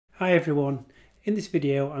Hi everyone, in this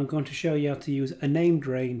video I'm going to show you how to use a named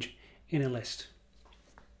range in a list.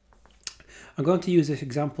 I'm going to use this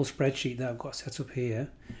example spreadsheet that I've got set up here.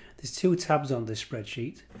 There's two tabs on this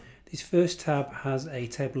spreadsheet. This first tab has a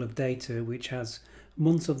table of data which has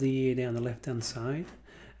months of the year down the left hand side,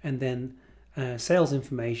 and then sales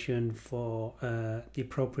information for the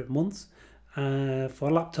appropriate months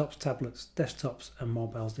for laptops, tablets, desktops and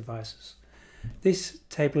mobile devices. This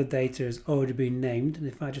table of data has already been named, and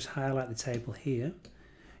if I just highlight the table here,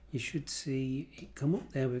 you should see it come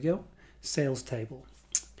up. There we go, sales table.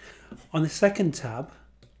 On the second tab,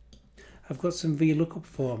 I've got some Vlookup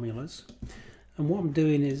formulas, and what I'm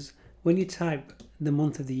doing is when you type the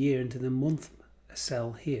month of the year into the month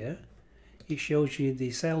cell here, it shows you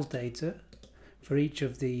the sales data for each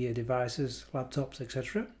of the devices, laptops,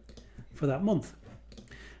 etc. for that month.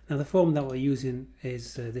 Now the form that we're using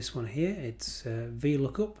is this one here. It's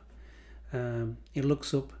Vlookup. It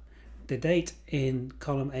looks up the date in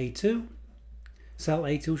column A2, cell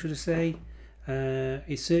A2 should I say.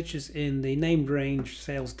 It searches in the named range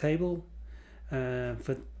sales table.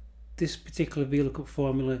 For this particular Vlookup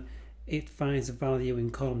formula, it finds a value in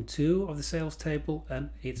column 2 of the sales table, and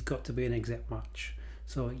it's got to be an exact match,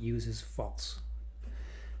 so it uses false.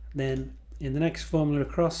 Then in the next formula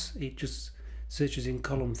across, it just searches in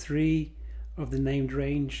column 3 of the named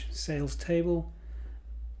range sales table,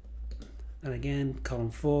 and again column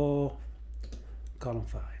 4, column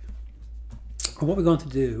 5. And what we're going to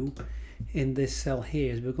do in this cell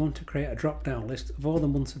here is we're going to create a drop down list of all the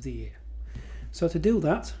months of the year. So to do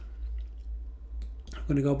that, I'm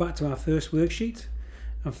going to go back to our first worksheet,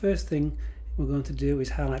 and first thing we're going to do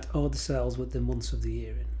is highlight all the cells with the months of the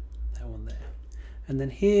year in, that one there. And then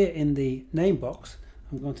here in the name box,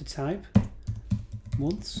 I'm going to type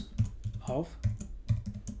months of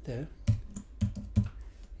the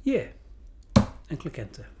year and click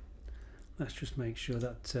enter. Let's just make sure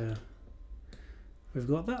that we've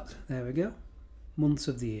got that. There we go, months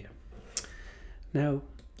of the year. Now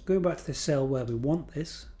going back to the cell where we want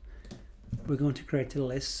this, we're going to create a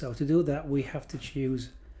list. So to do that, we have to choose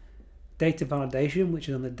data validation, which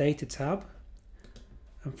is on the data tab,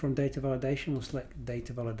 and from data validation we'll select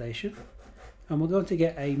data validation, and we're going to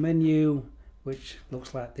get a menu which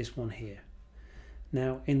looks like this one here.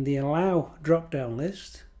 Now in the allow drop down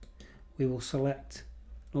list, we will select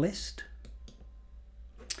list,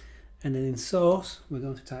 and then in source we're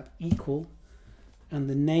going to type equal and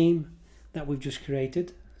the name that we've just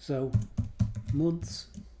created, so months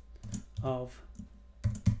of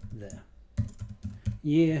the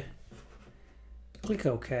year. Click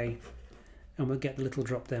OK, and we'll get the little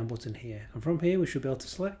drop down button here, and from here we should be able to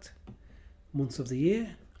select months of the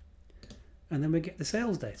year, and then we get the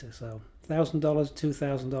sales data. So $1,000,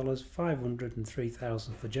 $2,000, $500 and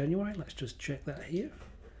 $3,000 for January. Let's just check that here.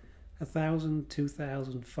 1,000,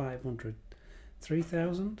 2,000, 500,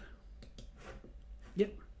 3,000.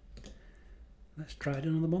 Yep. Let's try it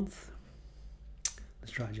another month.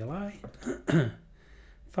 Let's try July.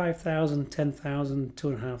 5,000, 10,000,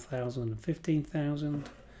 2,500 and 15,000.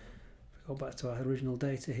 Go back to our original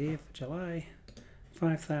data here for July.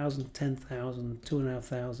 5,000, 10,000,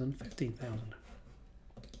 2,500, 15,000.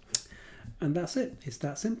 And that's it. It's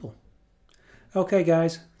that simple. Okay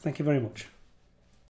guys, thank you very much.